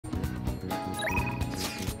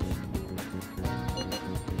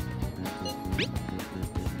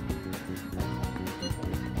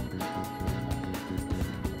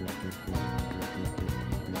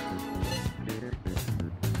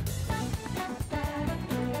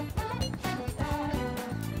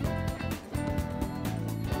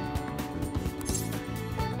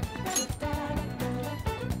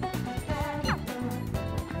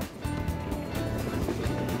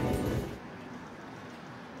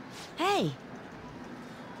Hey!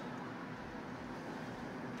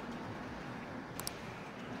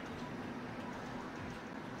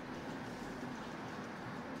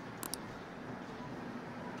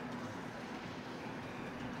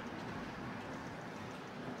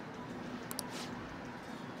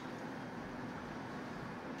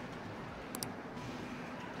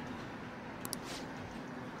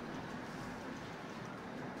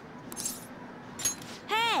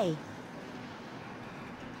 Hey!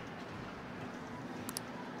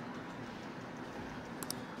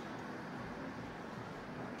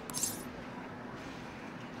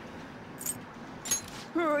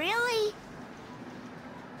 Really?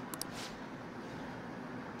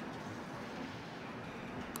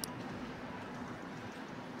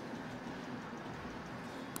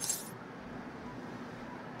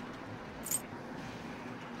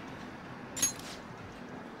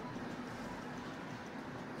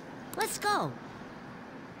 Let's go.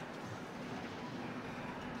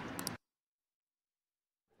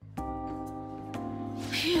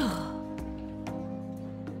 Phew.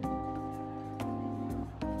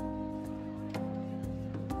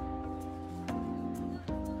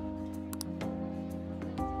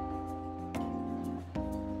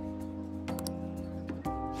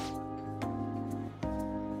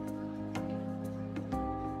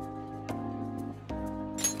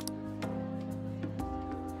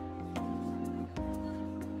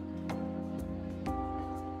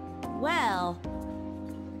 Well...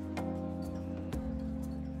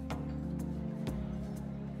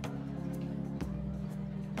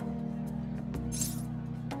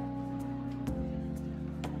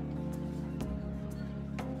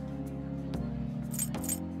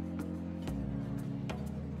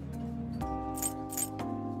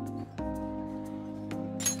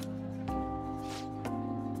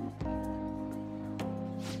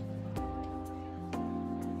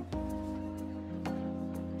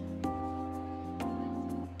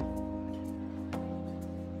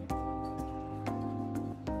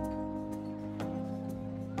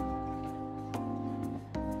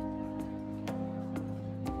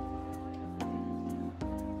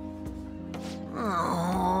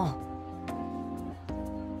 Oh...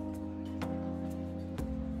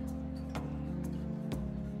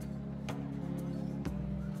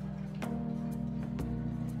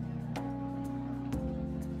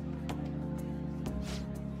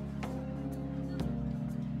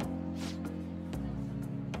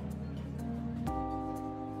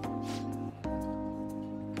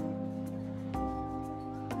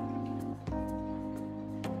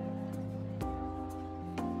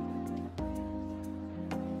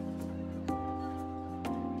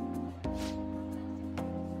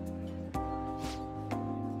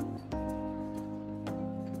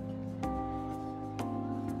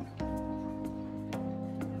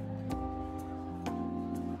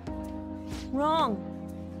 Wrong.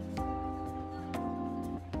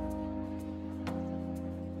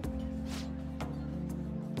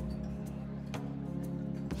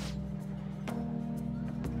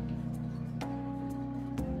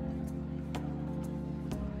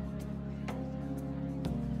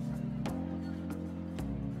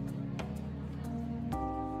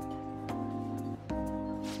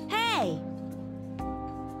 Hey!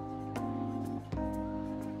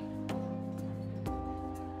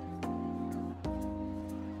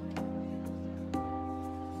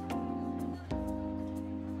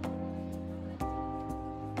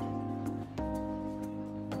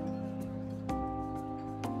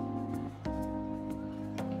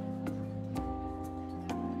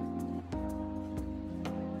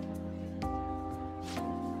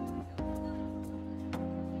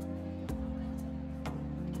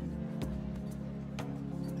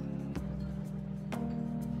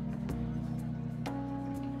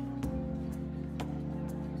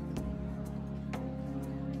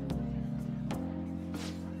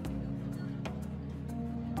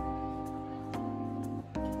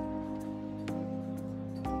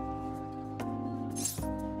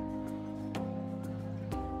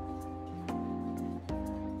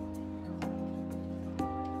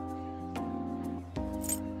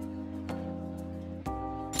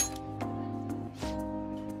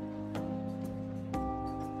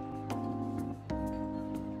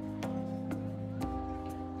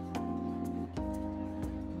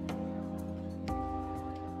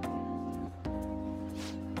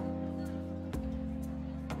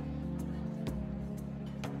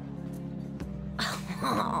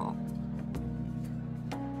 Oh...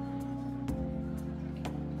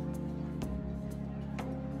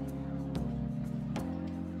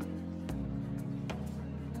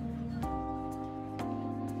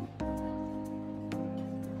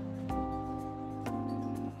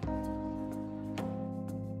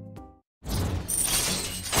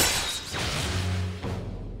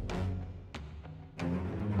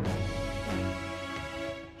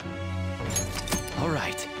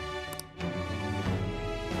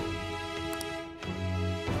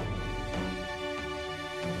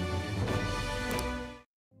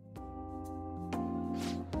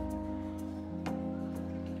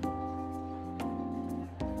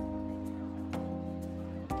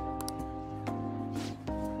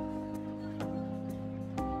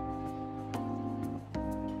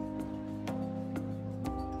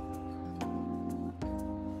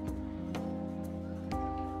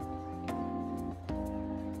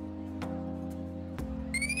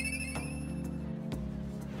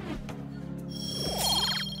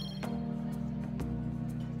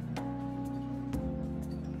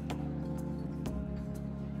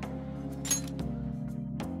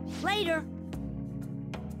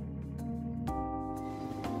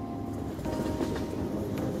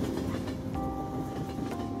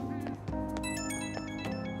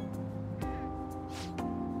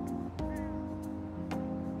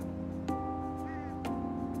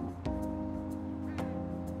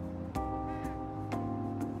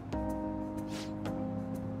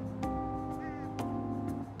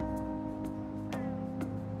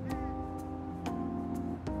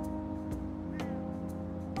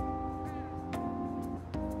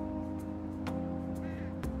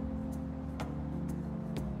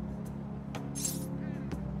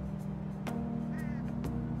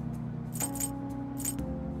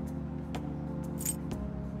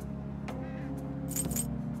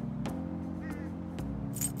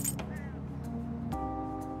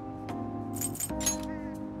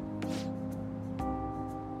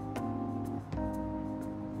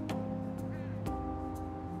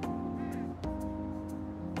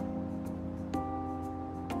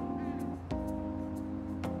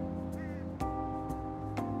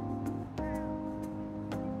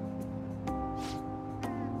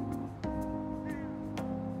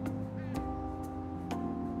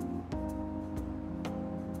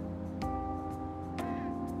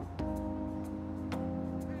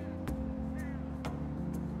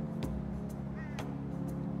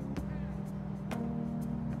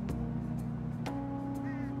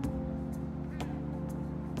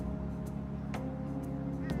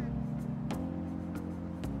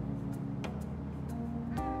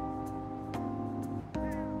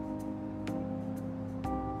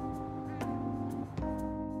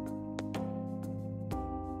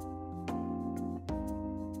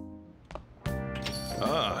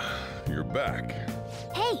 back.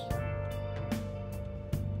 Hey!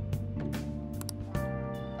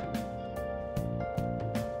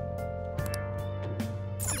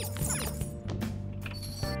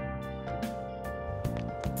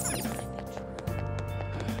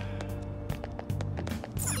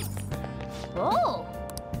 Oh!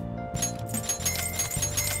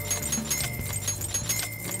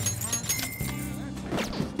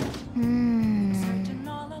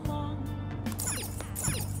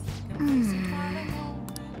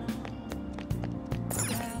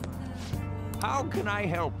 How can I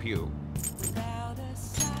help you? Without a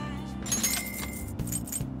sign,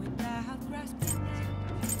 without grasping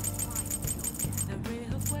the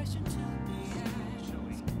real question to be asked,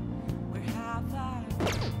 where have I?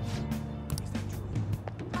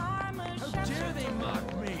 I'm a How dare they mock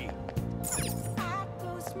me? I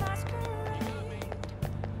post masquerade,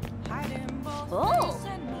 hiding both Oh. face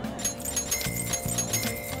and mind.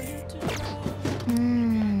 Wait for you to know.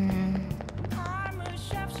 I'm a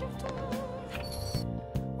sharpshooter.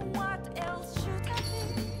 What else should I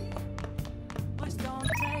be? Please don't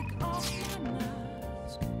take off my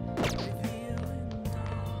mask, revealing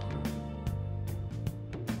dawn.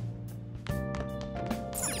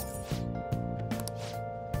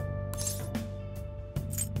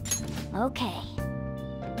 Okay.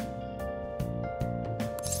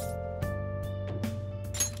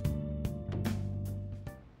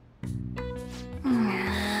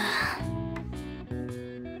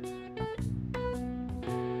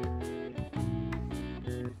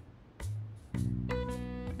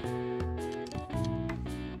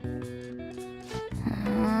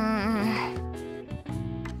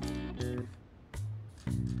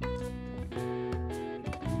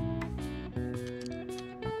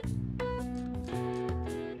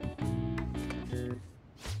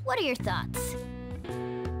 What are your thoughts?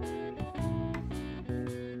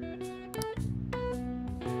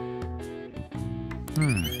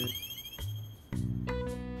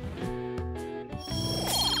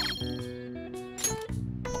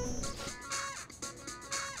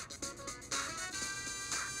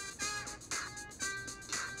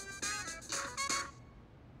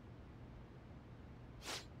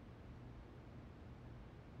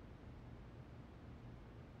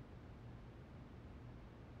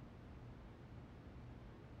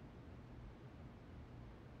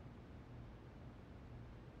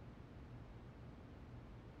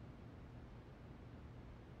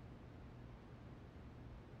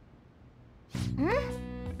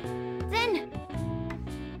 Then...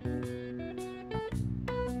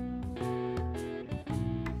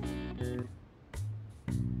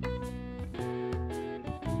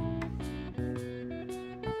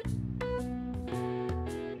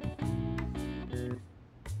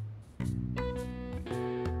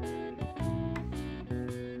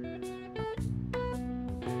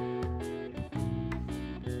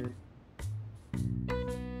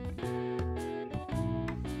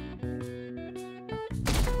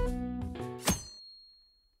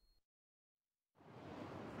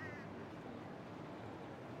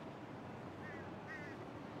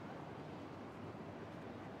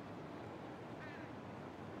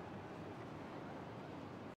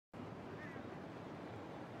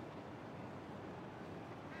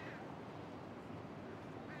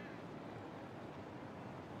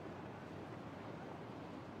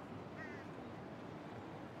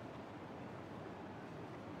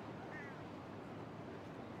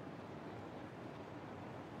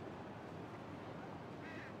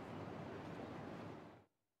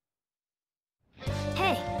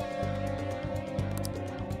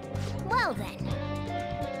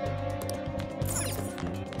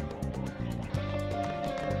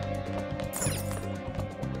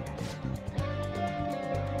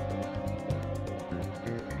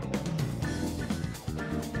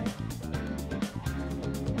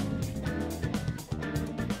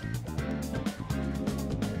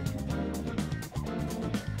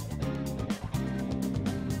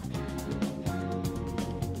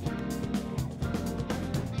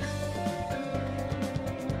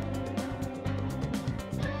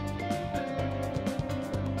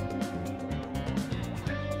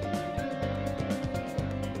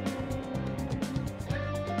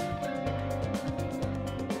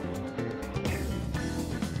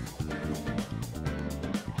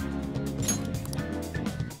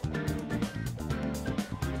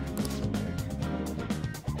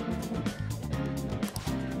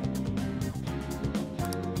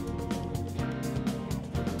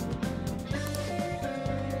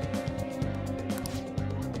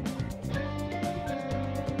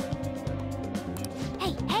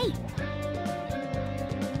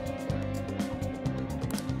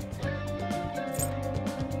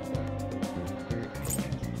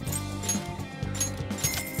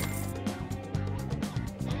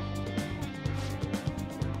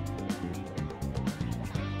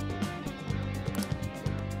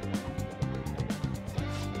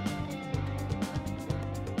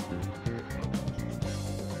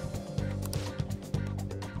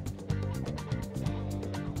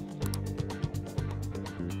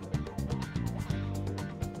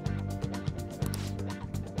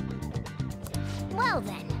 Well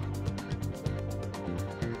then.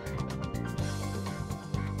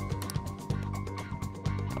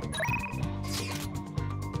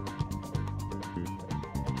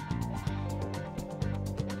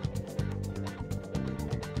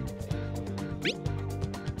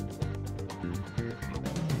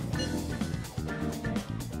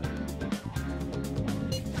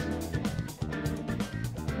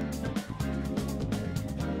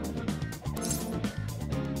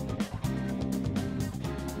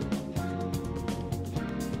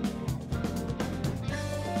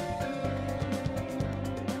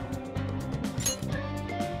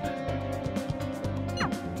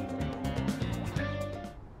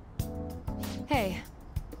 Hey.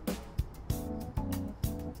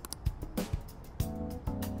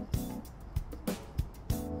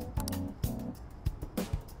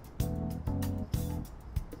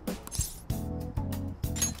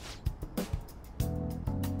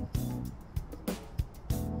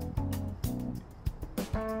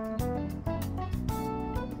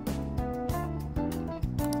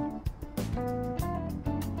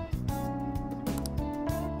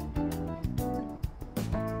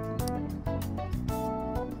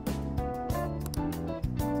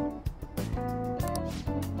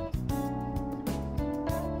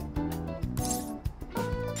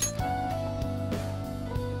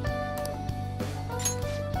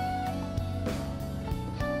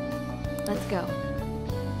 Let's go.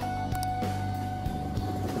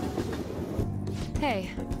 Hey.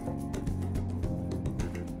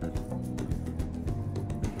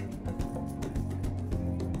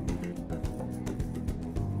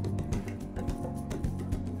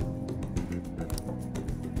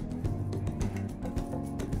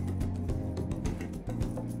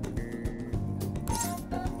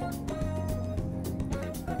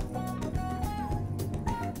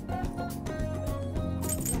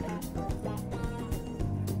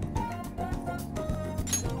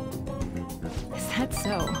 Is that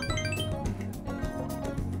so?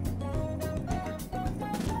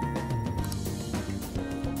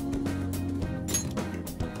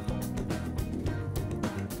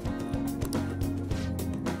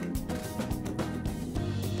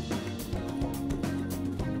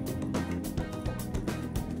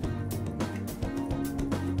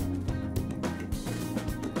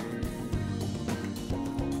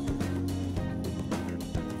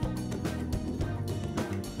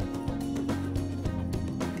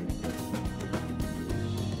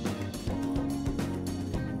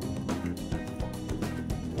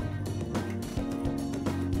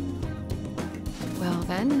 Well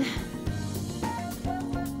then.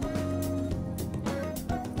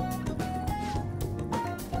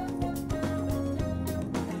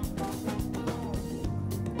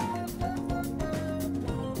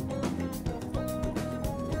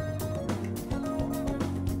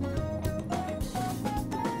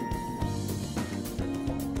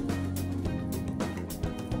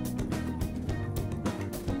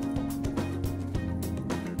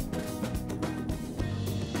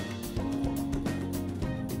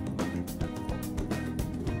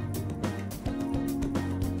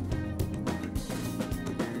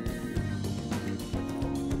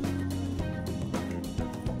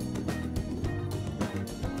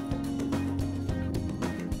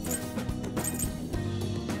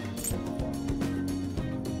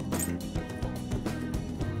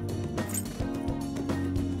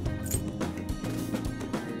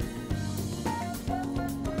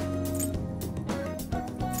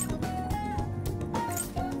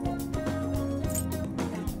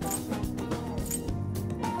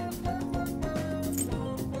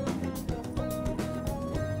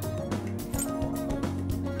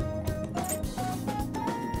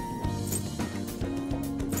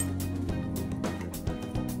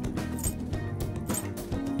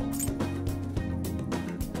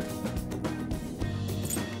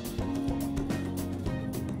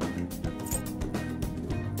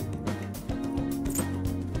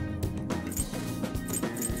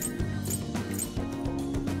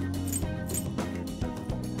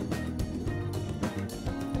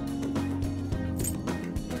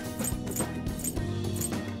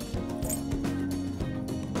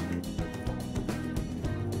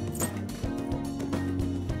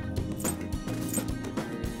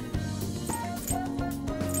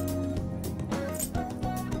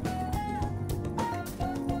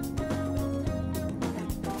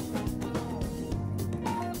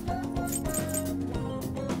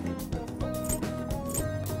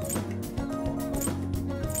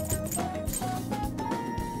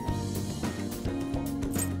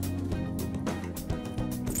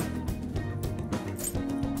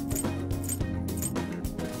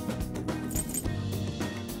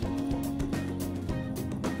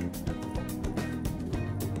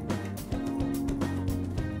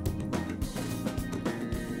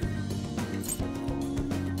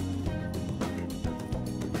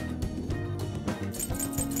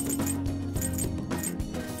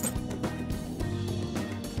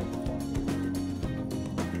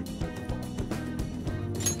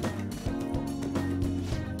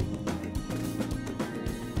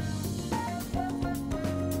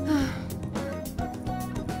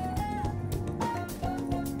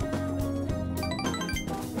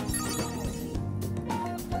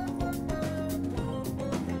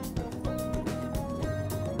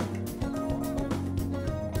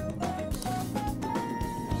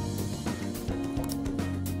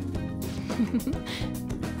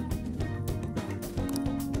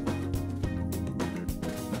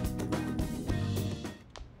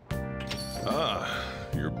 Ah,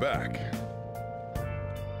 you're back.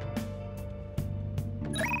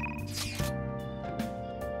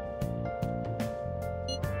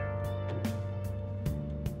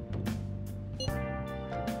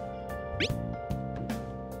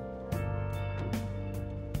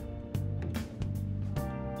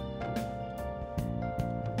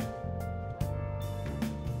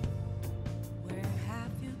 Where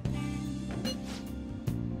have you been?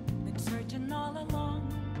 Been searching all along,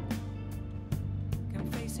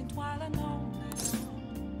 confessing while alone,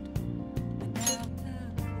 without a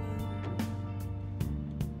clue,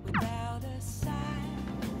 without a sign,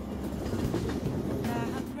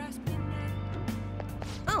 without grasping at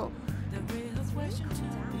Oh, the real question to be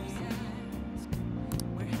asked.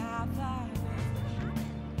 Where have I been?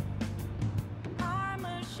 I'm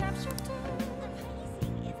a sharpshooter.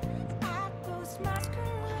 I post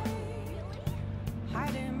masquerade,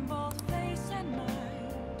 hiding both face and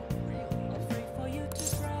mind, afraid for you to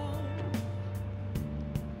grow.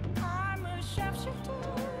 I'm a sharpshooter.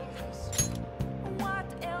 What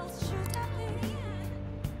else should I be?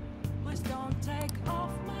 Please don't take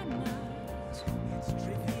off my mask. It's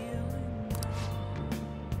revealing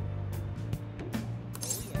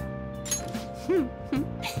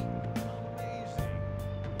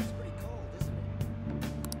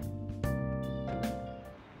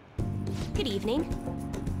good evening.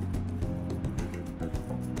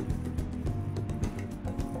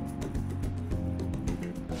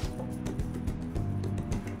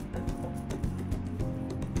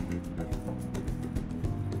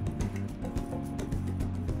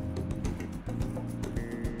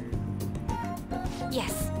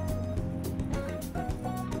 Yes.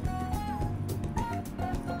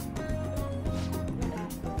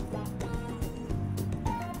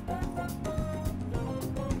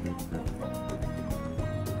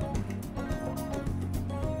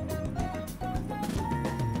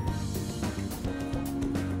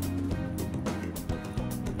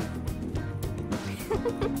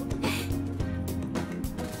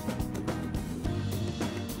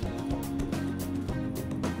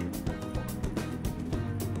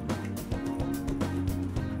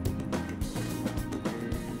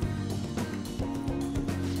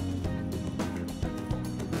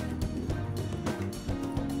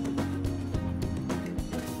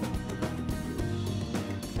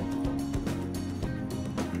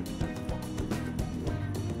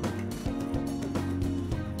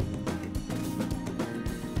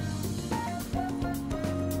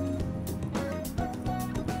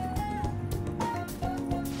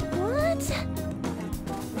 What?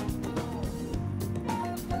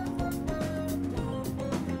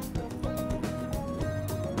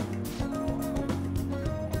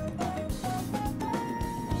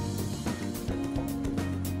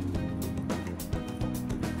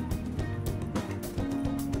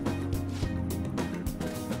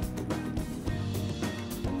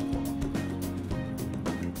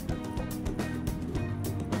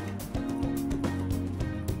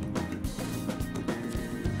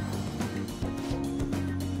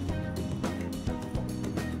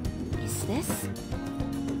 Is this?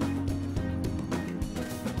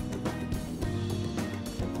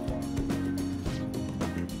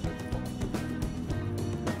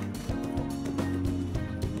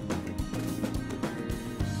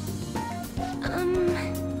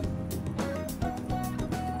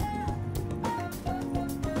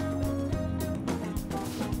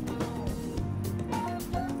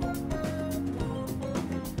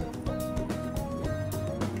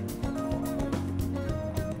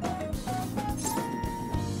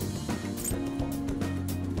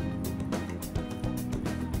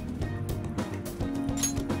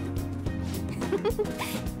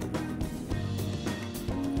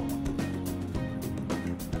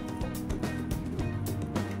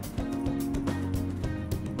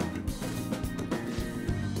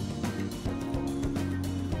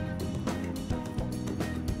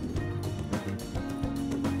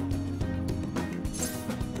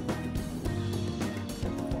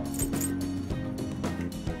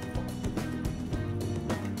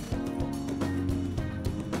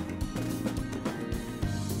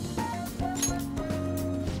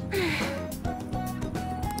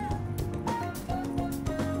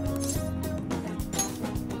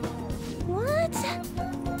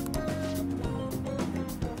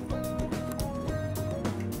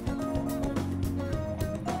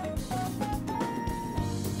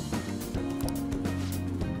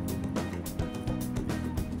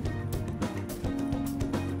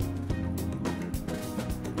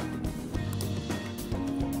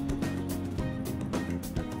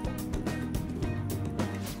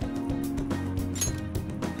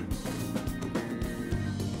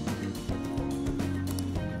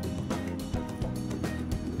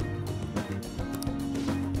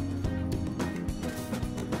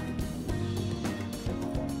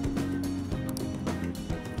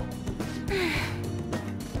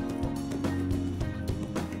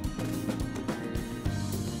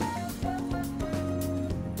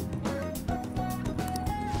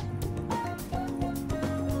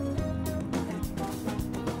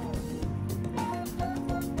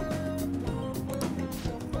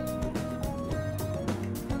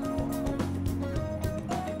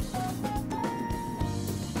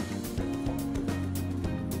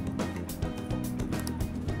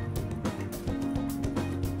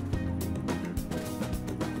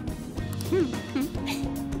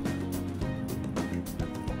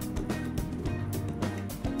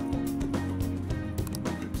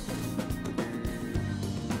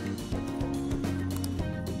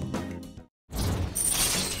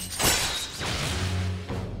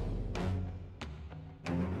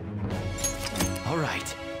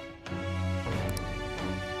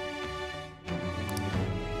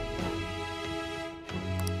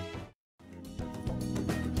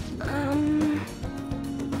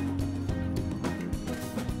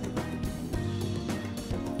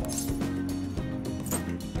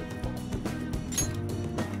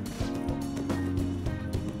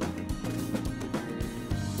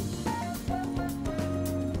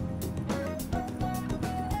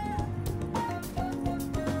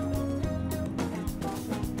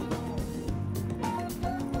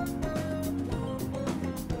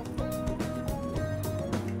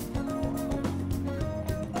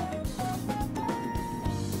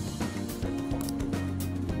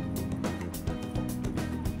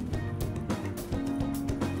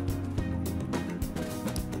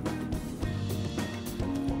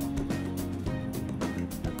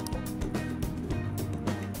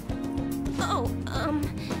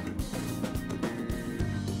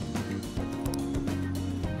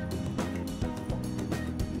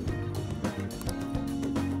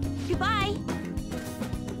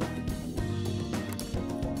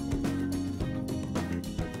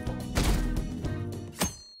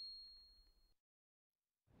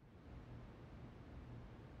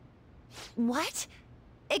 What?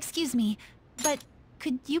 Excuse me, but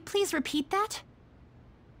could you please repeat that?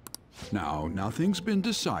 Now, nothing's been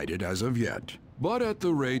decided as of yet, but at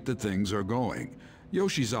the rate that things are going,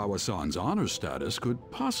 Yoshizawa-san's honor status could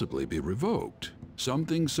possibly be revoked.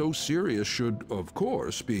 Something so serious should, of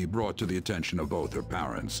course, be brought to the attention of both her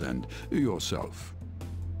parents and yourself.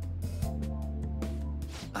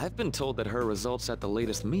 I've been told that her results at the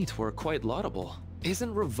latest meet were quite laudable.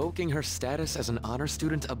 Isn't revoking her status as an honor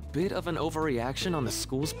student a bit of an overreaction on the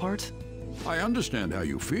school's part? I understand how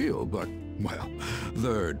you feel, but, well,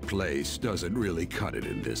 third place doesn't really cut it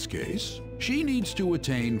in this case. She needs to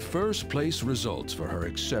attain first place results for her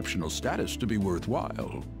exceptional status to be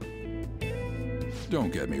worthwhile.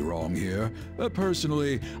 Don't get me wrong here.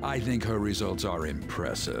 Personally, I think her results are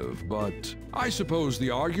impressive, but I suppose the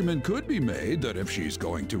argument could be made that if she's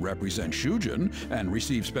going to represent Shujin and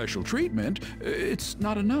receive special treatment, it's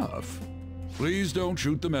not enough. Please don't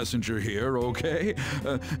shoot the messenger here, okay?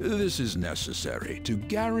 This is necessary to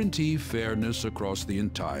guarantee fairness across the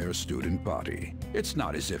entire student body. It's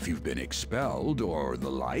not as if you've been expelled or the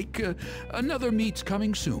like. Another meet's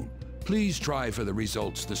coming soon. Please try for the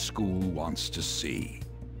results the school wants to see.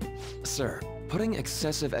 Sir, putting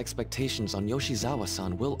excessive expectations on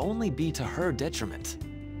Yoshizawa-san will only be to her detriment.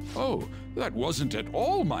 Oh, that wasn't at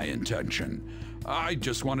all my intention. I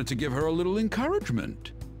just wanted to give her a little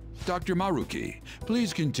encouragement. Dr. Maruki,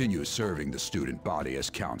 please continue serving the student body as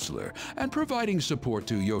counselor and providing support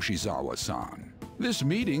to Yoshizawa-san. This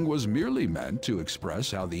meeting was merely meant to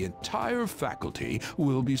express how the entire faculty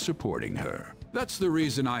will be supporting her. That's the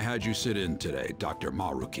reason I had you sit in today, Dr.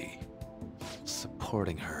 Maruki.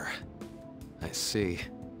 Supporting her. I see.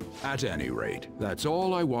 At any rate, that's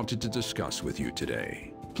all I wanted to discuss with you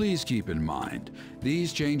today. Please keep in mind,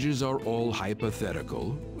 these changes are all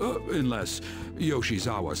hypothetical, unless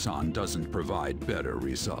Yoshizawa-san doesn't provide better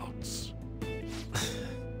results.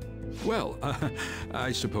 Well,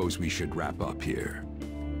 I suppose we should wrap up here.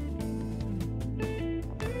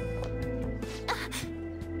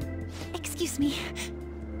 Excuse me.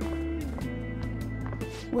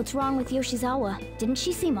 What's wrong with Yoshizawa? Didn't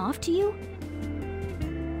she seem off to you?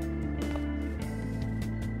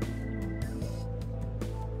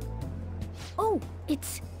 Oh,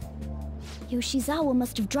 it's... Yoshizawa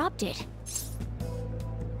must have dropped it.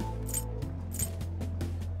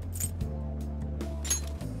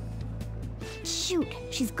 Shoot,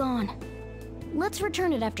 she's gone. Let's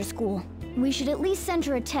return it after school. We should at least send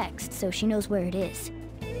her a text so she knows where it is.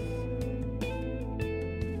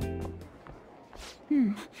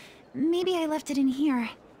 Maybe I left it in here.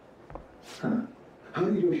 Huh. How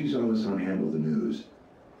did Yoshizawa-san handle the news?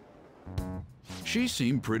 She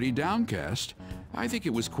seemed pretty downcast. I think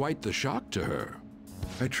it was quite the shock to her.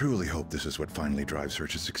 I truly hope this is what finally drives her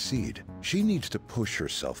to succeed. She needs to push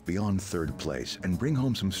herself beyond third place and bring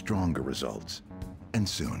home some stronger results. And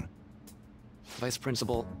soon. Vice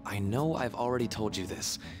Principal, I know I've already told you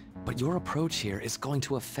this, but your approach here is going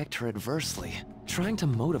to affect her adversely. Trying to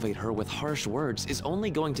motivate her with harsh words is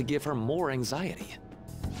only going to give her more anxiety.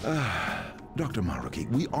 Dr. Maruki,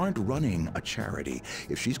 we aren't running a charity.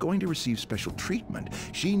 If she's going to receive special treatment,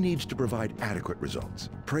 she needs to provide adequate results.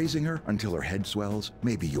 Praising her until her head swells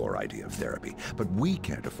may be your idea of therapy, but we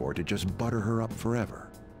can't afford to just butter her up forever.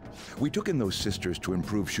 We took in those sisters to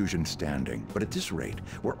improve Shujin's standing, but at this rate,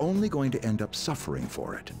 we're only going to end up suffering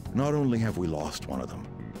for it. Not only have we lost one of them,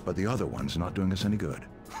 but the other one's not doing us any good.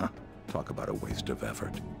 Talk about a waste of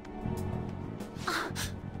effort.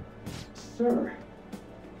 Sir.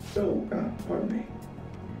 Oh, pardon me.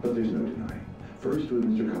 But there's no denying. First with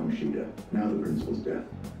Mr. Kamoshida, now the principal's death.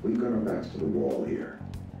 We've got our backs to the wall here.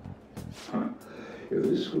 If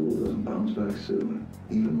this school doesn't bounce back soon,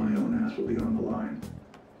 even my own ass will be on the line.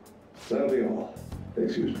 That'll be all.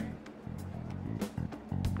 Excuse me.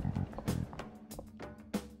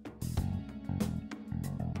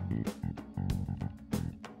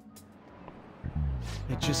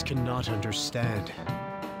 I just cannot understand.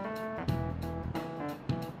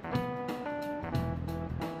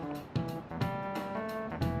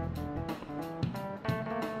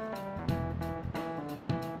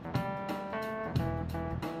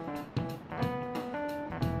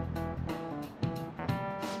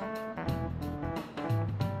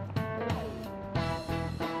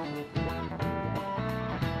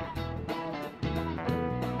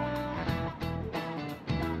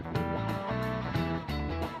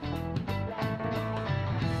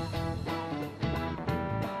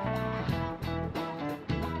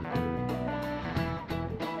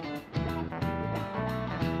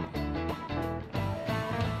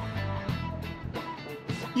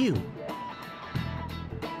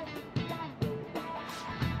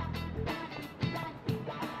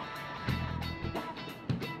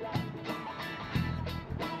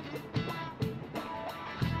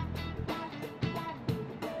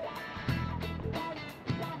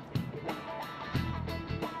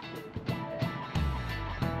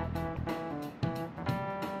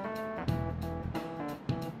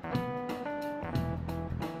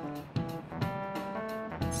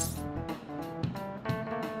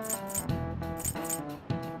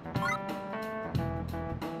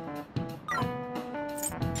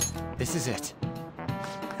 This is it.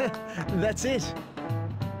 That's it.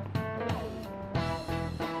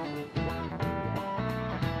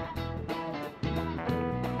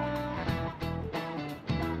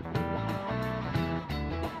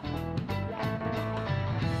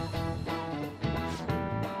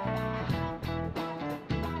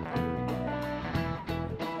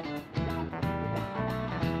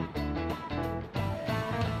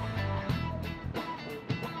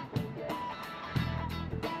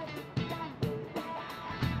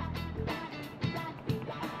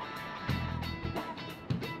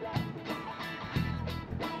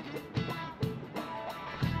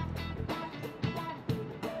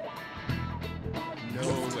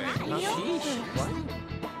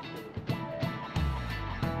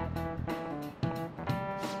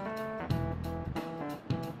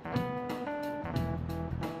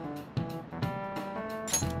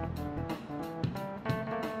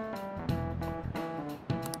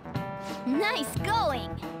 Nice going!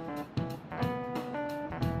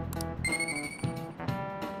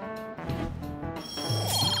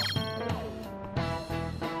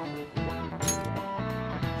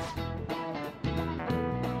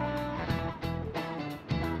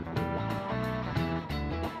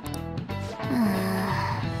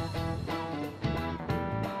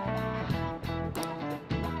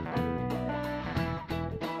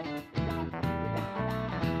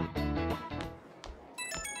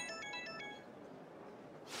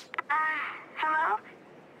 Hello?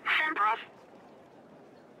 Senpai?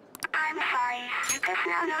 I'm sorry. I just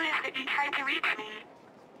now noticed that you tried to reach me.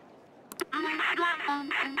 My smartphone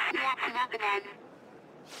seems to be acting up again.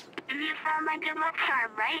 You found my good luck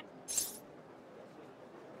charm, right?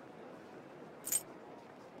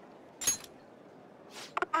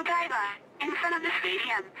 Odaiba, in front of the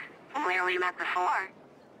stadium, where we met before.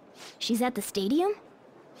 She's at the stadium?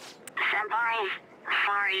 Senpai,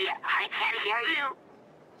 sorry, I can't hear you.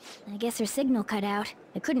 I guess her signal cut out.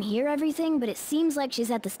 I couldn't hear everything, but it seems like she's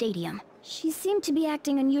at the stadium. She seemed to be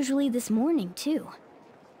acting unusually this morning, too.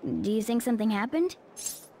 Do you think something happened?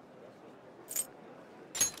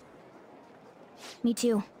 Me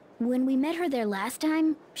too. When we met her there last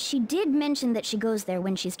time, she did mention that she goes there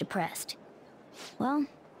when she's depressed. Well,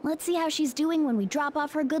 let's see how she's doing when we drop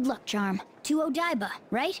off her good luck charm. To Odaiba,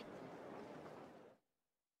 right?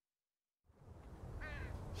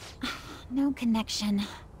 No connection.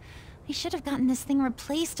 I should have gotten this thing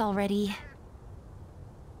replaced already.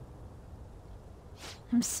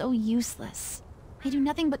 I'm so useless. I do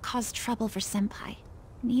nothing but cause trouble for Senpai,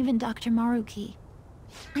 and even Dr. Maruki.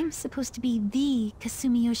 I'm supposed to be the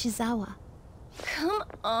Kasumi Yoshizawa. Come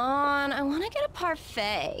on, I want to get a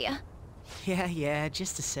parfait. Yeah,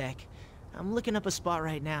 just a sec. I'm looking up a spot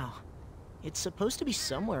right now. It's supposed to be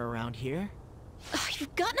somewhere around here. Ugh,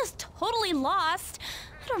 you've gotten us totally lost.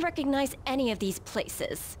 I don't recognize any of these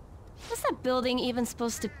places. What's that building even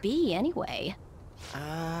supposed to be, anyway?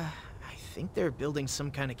 I think they're building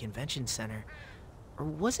some kind of convention center. Or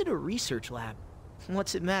was it a research lab?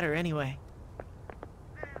 What's it matter, anyway?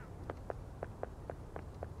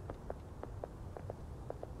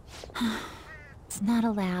 It's not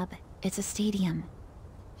a lab, it's a stadium.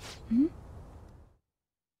 Hmm?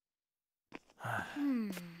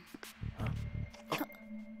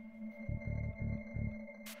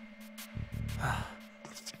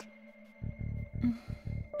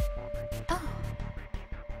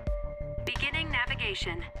 Beginning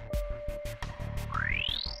navigation.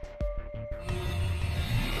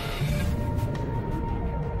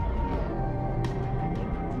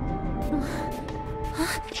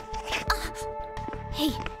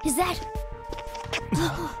 Hey, is that...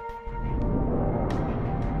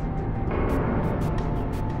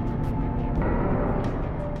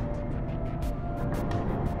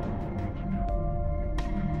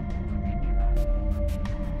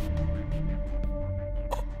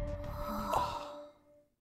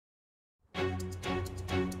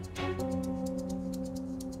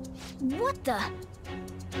 What the...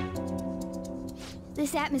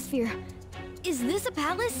 This atmosphere... Is this a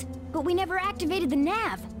palace? But we never activated the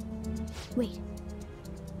nav. Wait.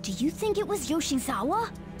 Do you think it was Yoshizawa?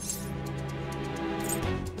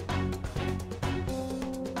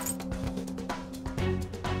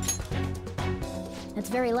 That's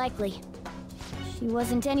very likely. She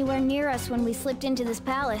wasn't anywhere near us when we slipped into this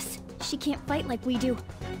palace. She can't fight like we do.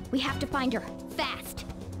 We have to find her, fast.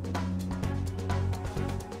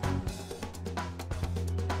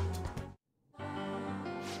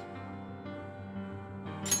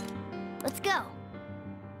 Let's go.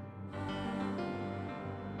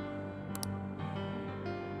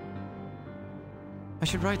 I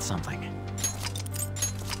should write something.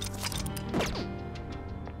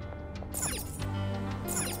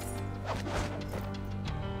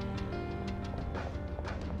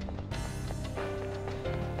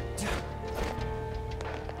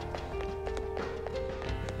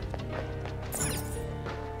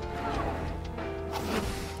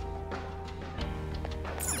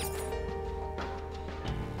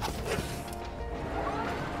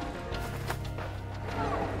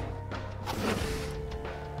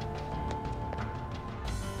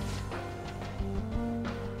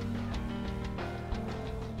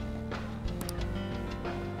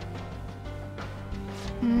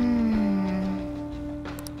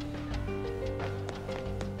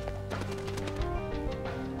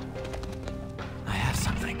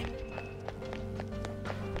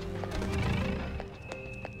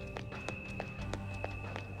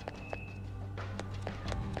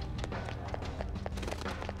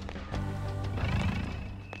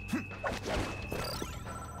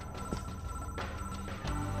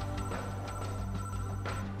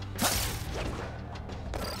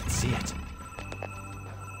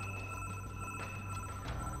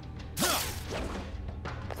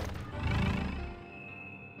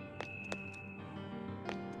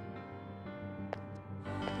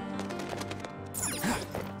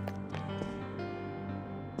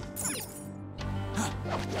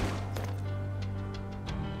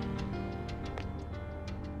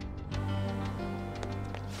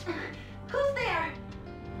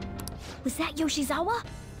 Was that Yoshizawa?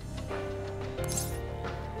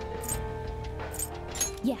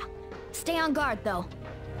 Yeah. Stay on guard, though.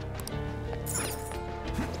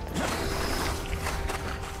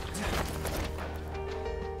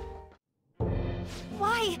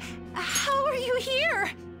 Why? How are you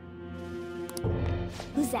here?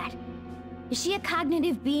 Who's that? Is she a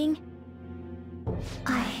cognitive being?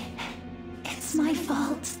 It's my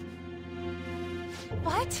fault.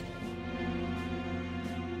 What?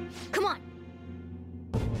 Come on!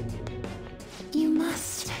 You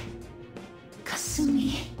must...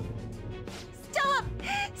 Kasumi... Stop!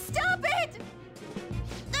 Stop it!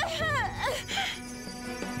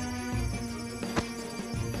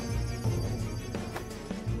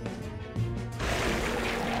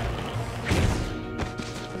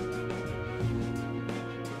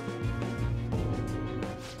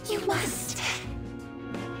 You must...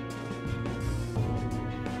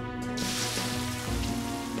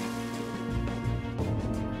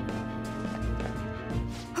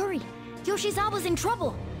 Hurry! Yoshizawa's in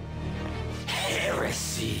trouble!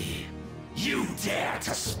 Heresy! You dare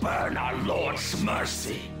to spurn our Lord's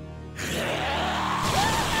mercy!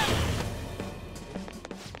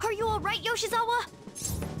 Are you alright, Yoshizawa?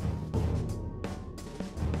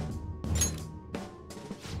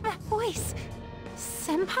 That voice...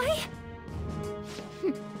 Senpai?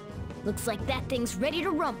 Looks like that thing's ready to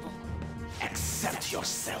rumble. Accept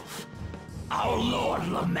yourself. Our Lord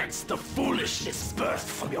laments the foolishness birthed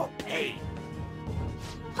from your pain.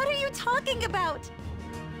 What are you talking about?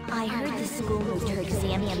 I heard the school moved her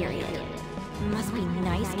exam period. Must be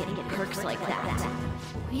nice getting perks like that.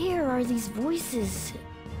 Where are these voices?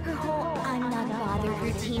 Her whole I'm not bothered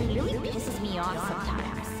routine really pisses me off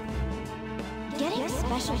sometimes. Getting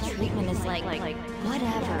special treatment is like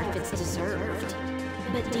whatever if it's deserved.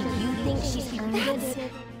 But do you think she's earned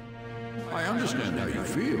it? I understand how you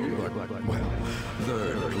feel, but, well,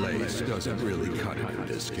 third place doesn't really cut it in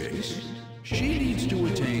this case. She needs to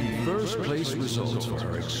attain first-place results for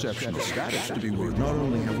her exceptional status to be worth... Not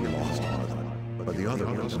only have we lost one of them, but the other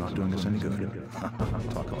one's not doing us any good.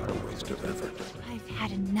 Talk about a waste of effort. I've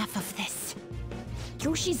had enough of this.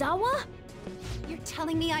 Yoshizawa? You're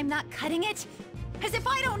telling me I'm not cutting it? As if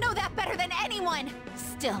I don't know that better than anyone!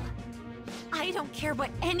 Still, I don't care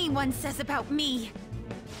what anyone says about me.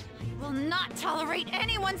 I will not tolerate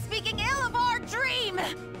anyone speaking ill of our dream!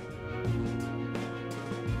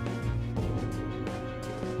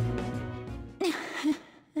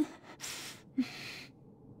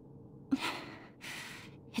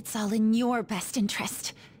 It's all in your best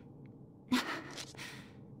interest.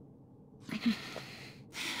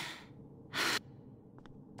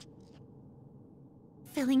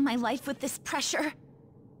 Filling my life with this pressure.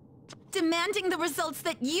 Demanding the results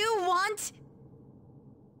that you want.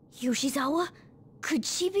 Yoshizawa? Could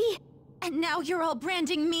she be? And now you're all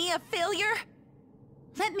branding me a failure?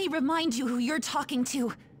 Let me remind you who you're talking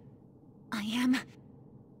to. I am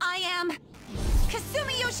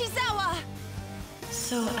Kasumi Yoshizawa!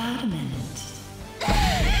 So adamant.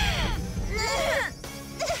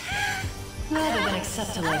 Rather than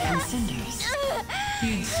accept a life in cinders,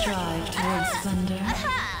 you'd strive towards splendor.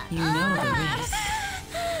 You know the risk.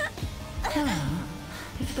 Well,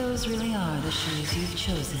 if those really are the shoes you've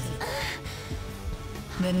chosen,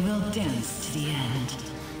 then we'll dance to the end.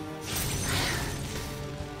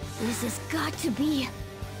 This has got to be...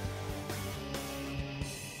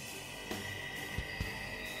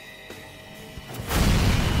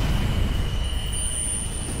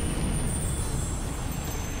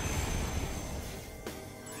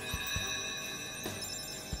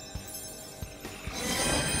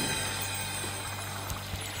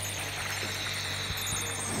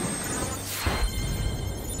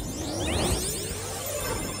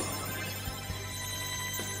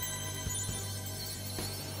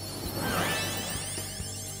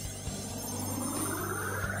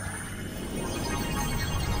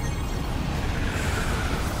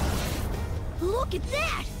 Look at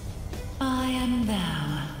that! I am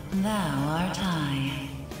thou, thou art I.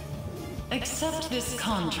 Accept this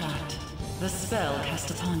contract, the spell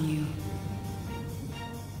cast upon you.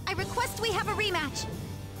 I request we have a rematch.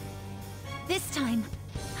 This time,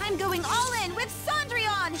 I'm going all in with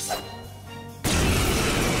Cendrillon!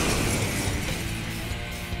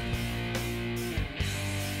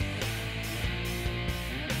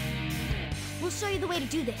 We'll show you the way to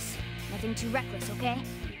do this. Nothing too reckless, okay?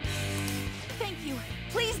 Thank you.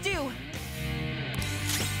 Please do.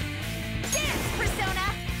 Dance,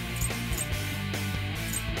 Persona!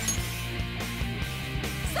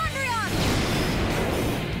 Cendrillon!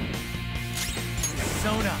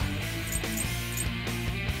 Persona!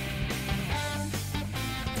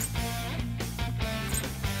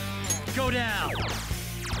 Showdown!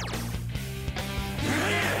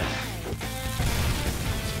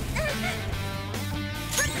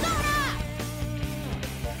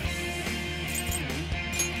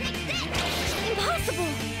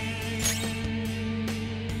 Impossible!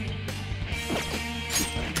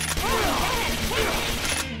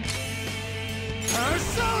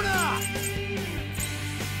 Persona!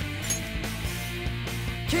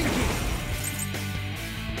 Kinky!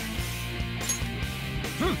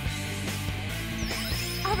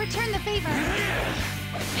 I'll return the favor.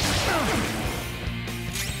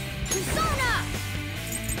 Persona!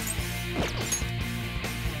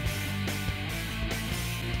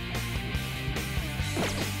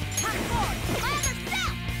 Come forward! My other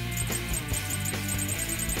self!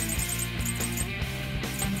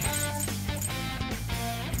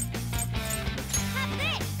 Have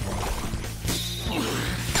this!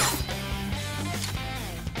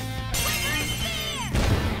 Withering Spear!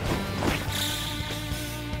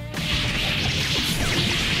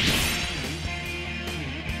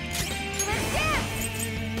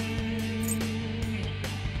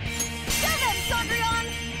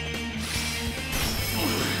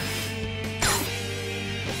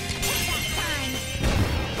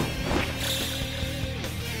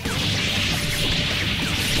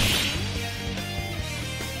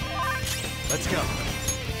 Let's go.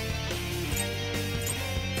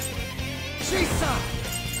 Shisa!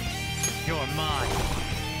 You're mine.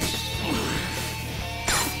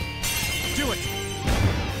 Do it!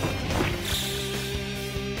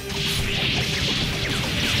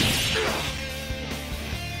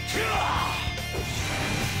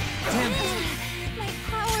 Damn it! My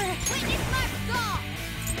power! Witness my soul!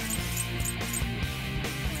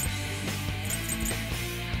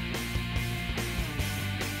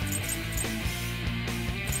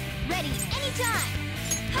 Ready anytime!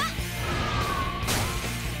 Ha!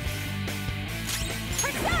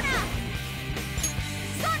 Persona!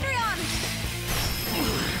 Sondrion!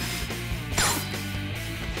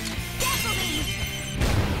 Cancel me!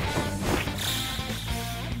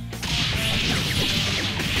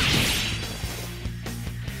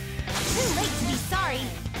 Too late to be sorry!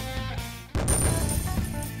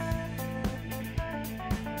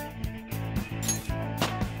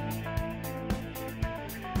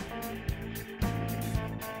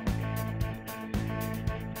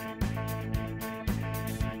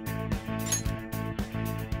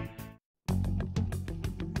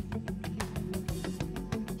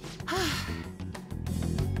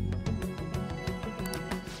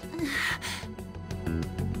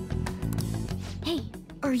 Hey,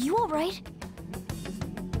 are you alright?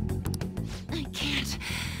 I can't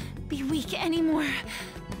be weak anymore.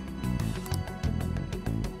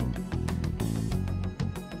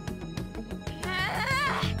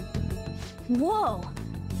 Whoa!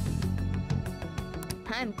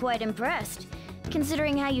 I'm quite impressed,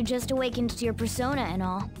 considering how you just awakened to your persona and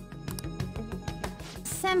all.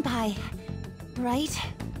 Senpai, right?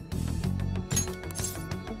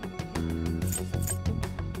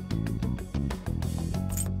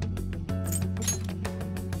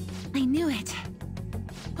 I knew it.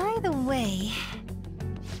 By the way,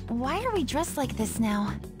 why are we dressed like this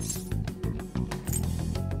now?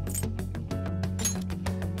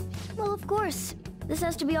 Well, of course. This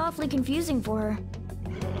has to be awfully confusing for her.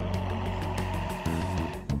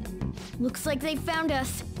 Looks like they found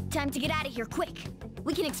us. Time to get out of here, quick.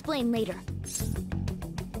 We can explain later.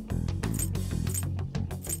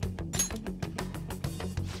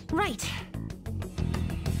 Right.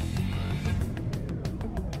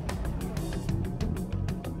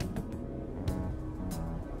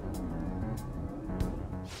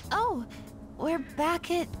 Oh, we're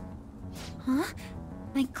back at... Huh?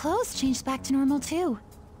 My clothes changed back to normal too.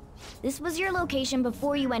 This was your location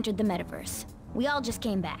before you entered the metaverse. We all just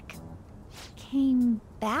came back. Came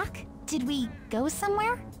back? Did we go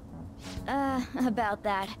somewhere? About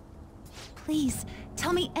that. Please,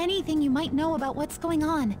 tell me anything you might know about what's going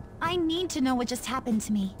on. I need to know what just happened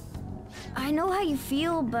to me. I know how you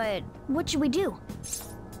feel, but what should we do?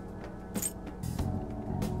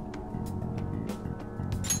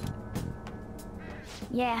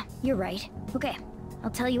 Yeah, you're right. Okay, I'll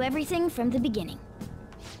tell you everything from the beginning.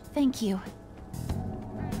 Thank you.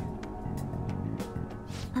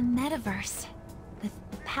 A metaverse with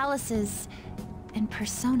palaces and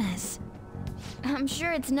personas. I'm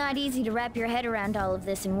sure it's not easy to wrap your head around all of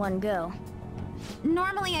this in one go.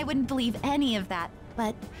 Normally I wouldn't believe any of that,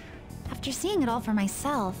 but after seeing it all for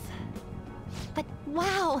myself... But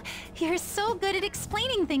wow, you're so good at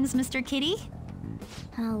explaining things, Mr. Kitty.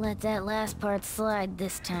 I'll let that last part slide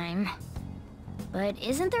this time. But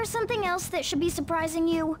isn't there something else that should be surprising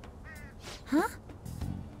you? Huh?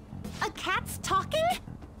 A cat's talking?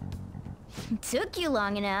 Took you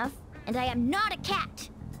long enough, and I am not a cat.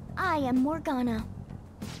 I am Morgana.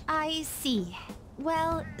 I see.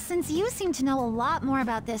 Well, since you seem to know a lot more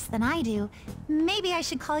about this than I do, maybe I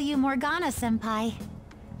should call you Morgana-senpai.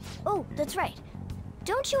 Oh, that's right.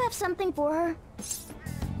 Don't you have something for her?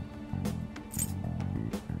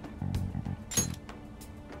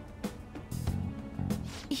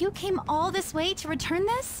 You came all this way to return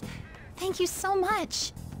this? Thank you so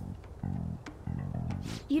much.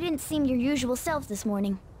 You didn't seem your usual self this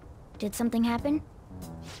morning. Did something happen?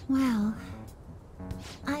 Well,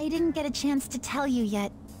 I didn't get a chance to tell you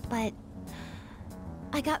yet, but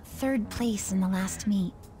I got 3rd place in the last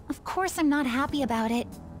meet. Of course I'm not happy about it,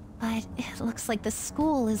 but it looks like the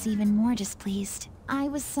school is even more displeased. I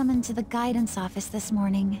was summoned to the guidance office this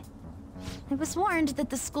morning. I was warned that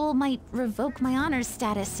the school might revoke my honors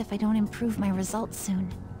status if I don't improve my results soon.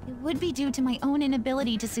 It would be due to my own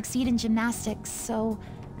inability to succeed in gymnastics, so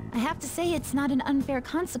I have to say it's not an unfair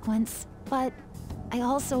consequence, but I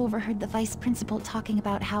also overheard the vice principal talking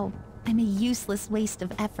about how I'm a useless waste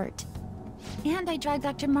of effort. And I dragged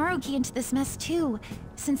Dr. Maruki into this mess too,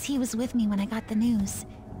 since he was with me when I got the news.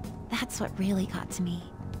 That's what really got to me.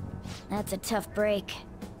 That's a tough break.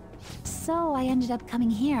 So I ended up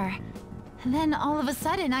coming here. Then all of a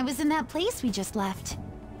sudden I was in that place we just left.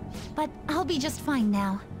 But I'll be just fine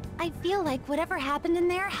now. I feel like whatever happened in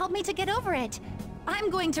there helped me to get over it. I'm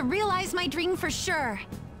going to realize my dream for sure.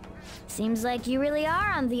 Seems like you really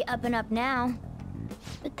are on the up and up now.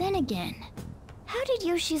 But then again, how did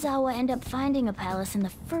Yoshizawa end up finding a palace in the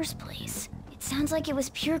first place? It sounds like it was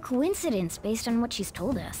pure coincidence based on what she's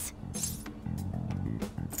told us.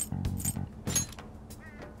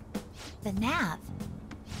 The nav.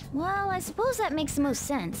 Well, I suppose that makes the most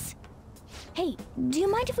sense. Hey, do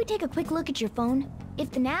you mind if we take a quick look at your phone?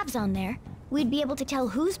 If the nav's on there, we'd be able to tell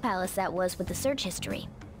whose palace that was with the search history.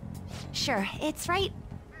 Sure, it's right.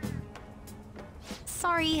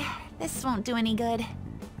 Sorry, this won't do any good.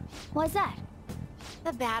 Why's that?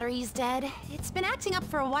 The battery's dead. It's been acting up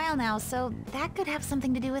for a while now, so that could have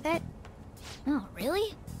something to do with it. Oh,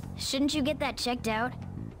 really? Shouldn't you get that checked out?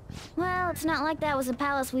 Well, it's not like that was a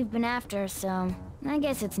palace we've been after, so I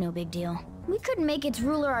guess it's no big deal. We couldn't make its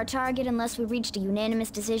ruler our target unless we reached a unanimous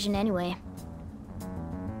decision anyway.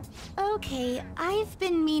 Okay, I've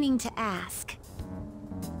been meaning to ask.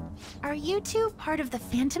 Are you two part of the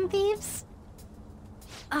Phantom Thieves?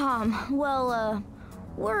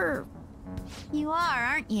 We're... You are,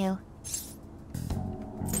 aren't you?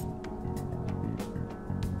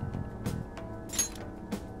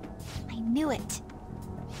 I knew it.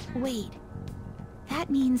 Wait. That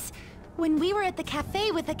means when we were at the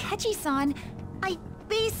cafe with Akechi-san, I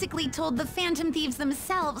basically told the Phantom Thieves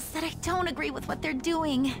themselves that I don't agree with what they're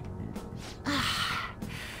doing.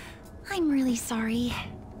 I'm really sorry.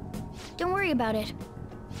 Don't worry about it.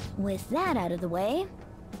 With that out of the way,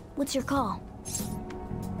 what's your call?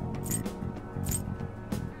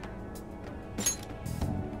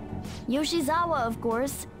 Yoshizawa, of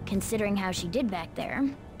course, considering how she did back there.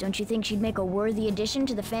 Don't you think she'd make a worthy addition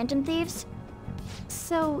to the Phantom Thieves?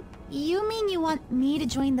 So, you mean you want me to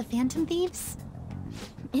join the Phantom Thieves?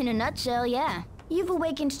 In a nutshell, yeah. You've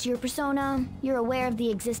awakened to your persona, you're aware of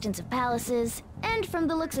the existence of palaces, and from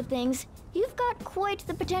the looks of things, you've got quite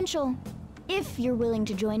the potential. If you're willing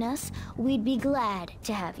to join us, we'd be glad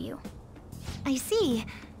to have you. I see.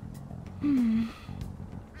 You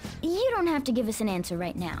don't have to give us an answer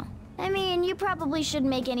right now. I mean, you probably shouldn't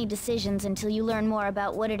make any decisions until you learn more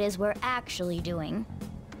about what it is we're actually doing.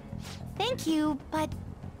 Thank you, but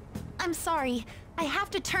I'm sorry. I have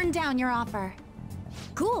to turn down your offer.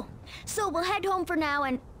 Cool. So we'll head home for now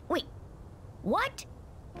and... Wait. What?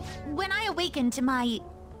 When I awakened to my...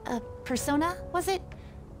 persona, was it?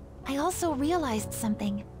 I also realized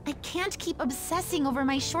something. I can't keep obsessing over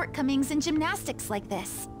my shortcomings in gymnastics like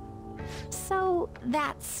this. So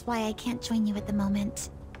that's why I can't join you at the moment.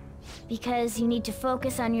 Because you need to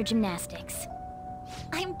focus on your gymnastics.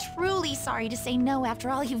 I'm truly sorry to say no after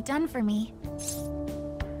all you've done for me.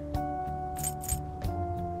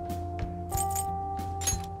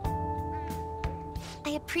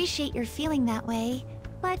 I appreciate your feeling that way,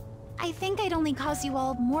 but I think I'd only cause you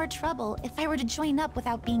all more trouble if I were to join up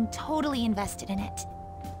without being totally invested in it.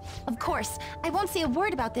 Of course, I won't say a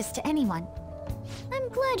word about this to anyone. I'm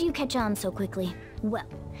glad you catch on so quickly. Well,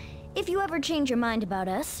 if you ever change your mind about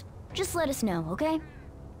us, just let us know, okay?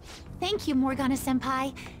 Thank you,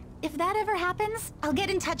 Morgana-senpai. If that ever happens, I'll get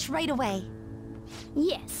in touch right away.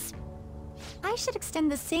 Yes. I should extend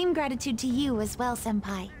the same gratitude to you as well,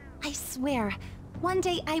 senpai. I swear, One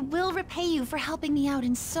day I will repay you for helping me out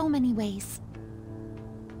in so many ways.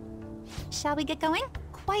 Shall we get going?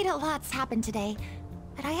 Quite a lot's happened today,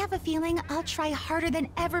 but I have a feeling I'll try harder than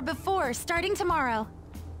ever before, starting tomorrow.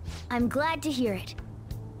 I'm glad to hear it.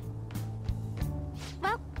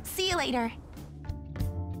 Well, see you later.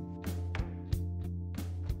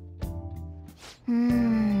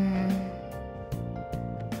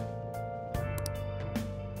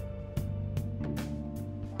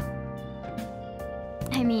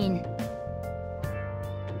 I mean...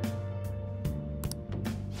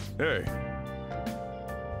 Hey.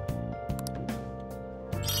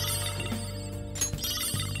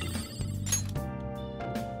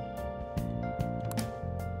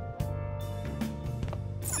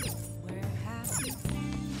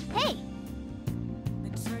 Hey!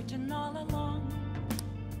 Been searching all along.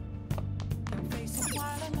 Been facing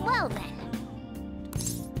while I'm Well then.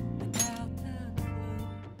 without a clue.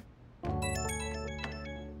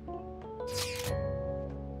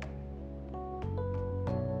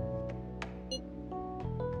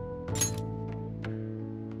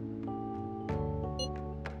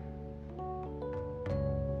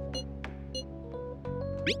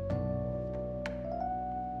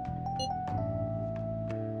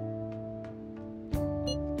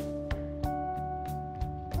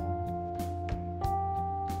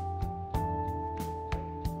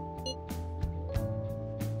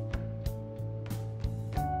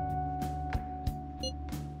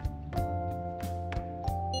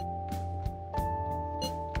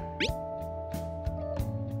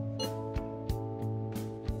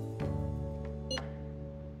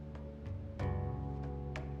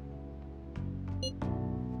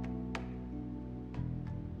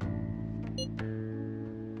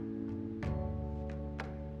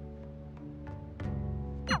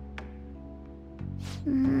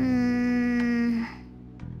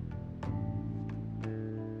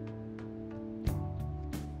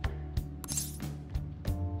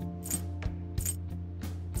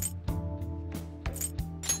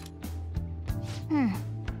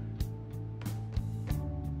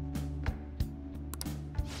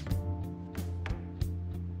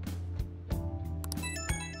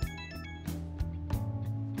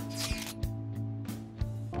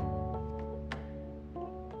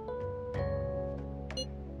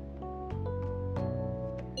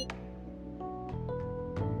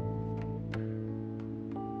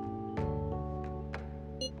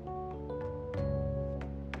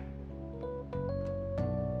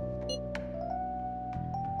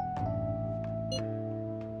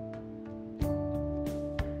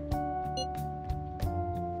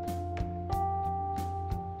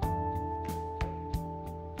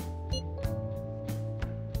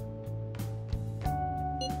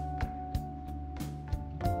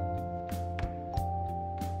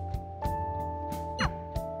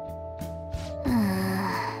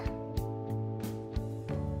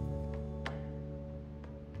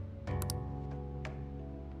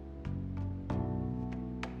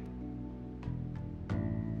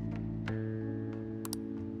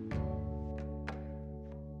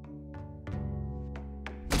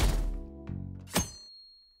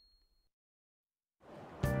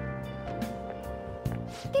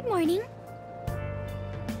 Good morning.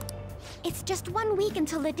 It's just 1 week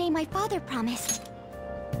until the day my father promised.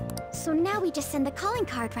 So now we just send the calling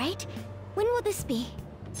card, right? When will this be?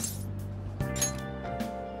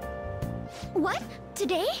 What?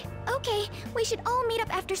 Today? Okay, we should all meet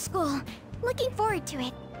up after school. Looking forward to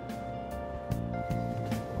it.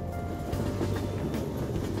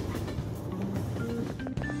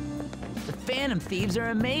 The Phantom Thieves are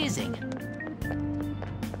amazing.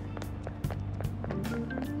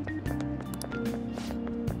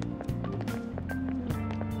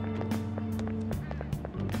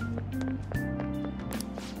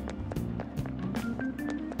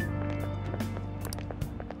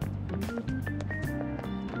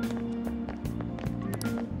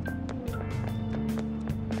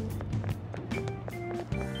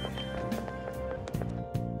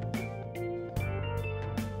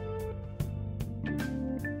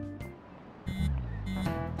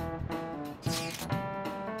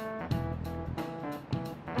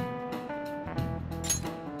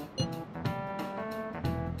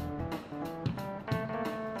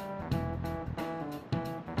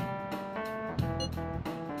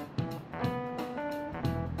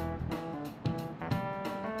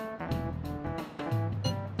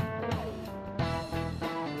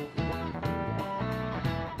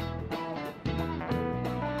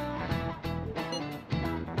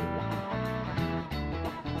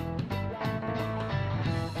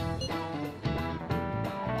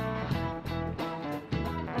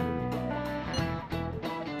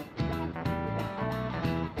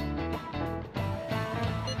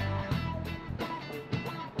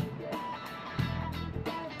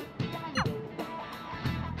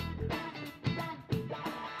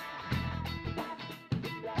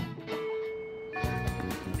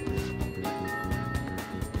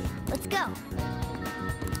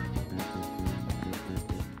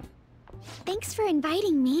 for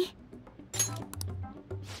inviting me.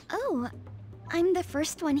 Oh, I'm the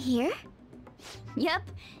first one here? Yep,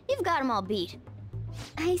 you've got 'em all beat.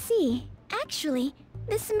 I see. Actually,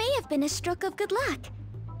 this may have been a stroke of good luck.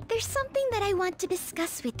 There's something that I want to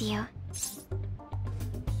discuss with you.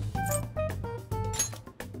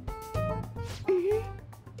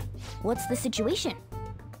 What's the situation?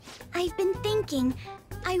 I've been thinking,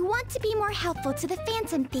 I want to be more helpful to the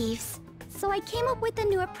Phantom Thieves. So I came up with a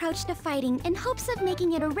new approach to fighting in hopes of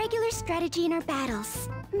making it a regular strategy in our battles.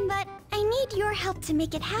 But I need your help to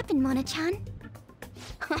make it happen, Mona-chan.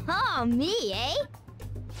 Oh, me, eh?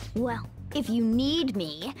 Well, if you need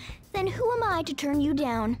me, then who am I to turn you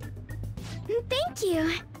down? Thank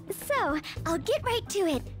you. So, I'll get right to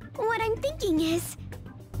it. What I'm thinking is...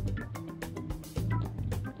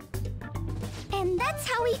 And that's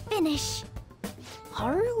how we finish.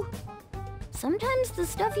 Haru? Sometimes the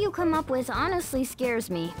stuff you come up with honestly scares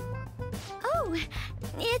me. Oh,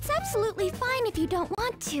 it's absolutely fine if you don't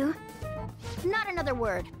want to. Not another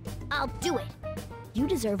word. I'll do it. You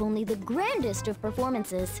deserve only the grandest of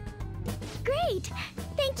performances. Great!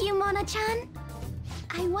 Thank you, Mona-chan.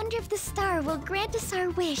 I wonder if the star will grant us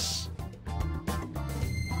our wish.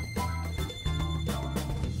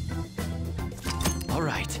 All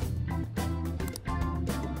right.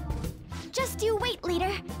 Just you wait,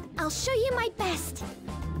 leader. I'll show you my best.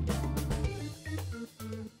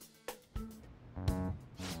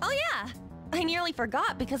 Oh yeah! I nearly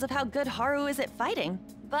forgot because of how good Haru is at fighting.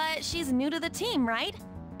 But she's new to the team, right?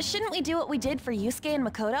 Shouldn't we do what we did for Yusuke and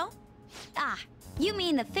Makoto? Ah, you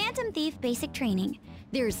mean the Phantom Thief basic training.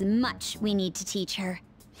 There's much we need to teach her.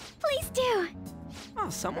 Please do! Oh,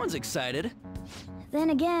 someone's excited.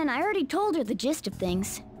 Then again, I already told her the gist of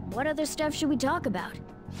things. What other stuff should we talk about?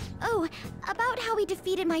 Oh, about how we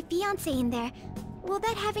defeated my fiancé in there. Will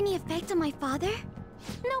that have any effect on my father?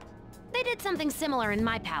 Nope. They did something similar in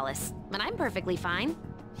my palace, but I'm perfectly fine.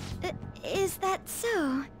 Is that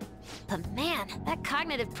so? But man, that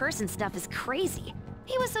cognitive person stuff is crazy.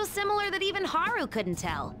 He was so similar that even Haru couldn't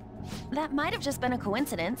tell. That might have just been a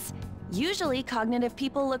coincidence. Usually, cognitive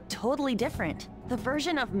people look totally different. The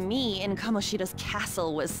version of me in Kamoshida's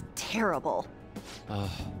castle was terrible.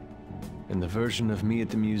 And the version of me at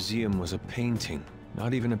the museum was a painting,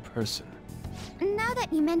 not even a person. Now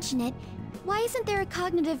that you mention it, why isn't there a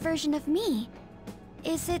cognitive version of me?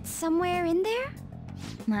 Is it somewhere in there?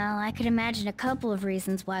 Well, I could imagine a couple of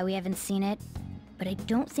reasons why we haven't seen it, but I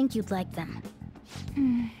don't think you'd like them.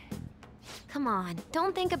 Come on,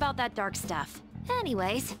 don't think about that dark stuff.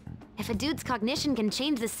 Anyways, if a dude's cognition can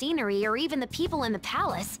change the scenery or even the people in the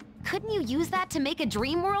palace, couldn't you use that to make a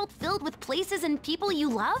dream world filled with places and people you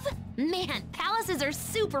love? Man, palaces are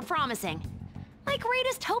super promising. My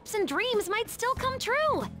greatest hopes and dreams might still come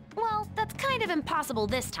true. Well, that's kind of impossible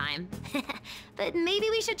this time. But maybe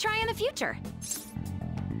we should try in the future.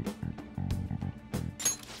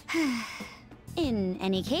 In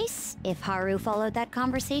any case, if Haru followed that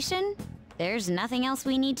conversation, there's nothing else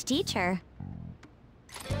we need to teach her.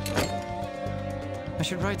 I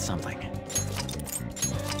should write something.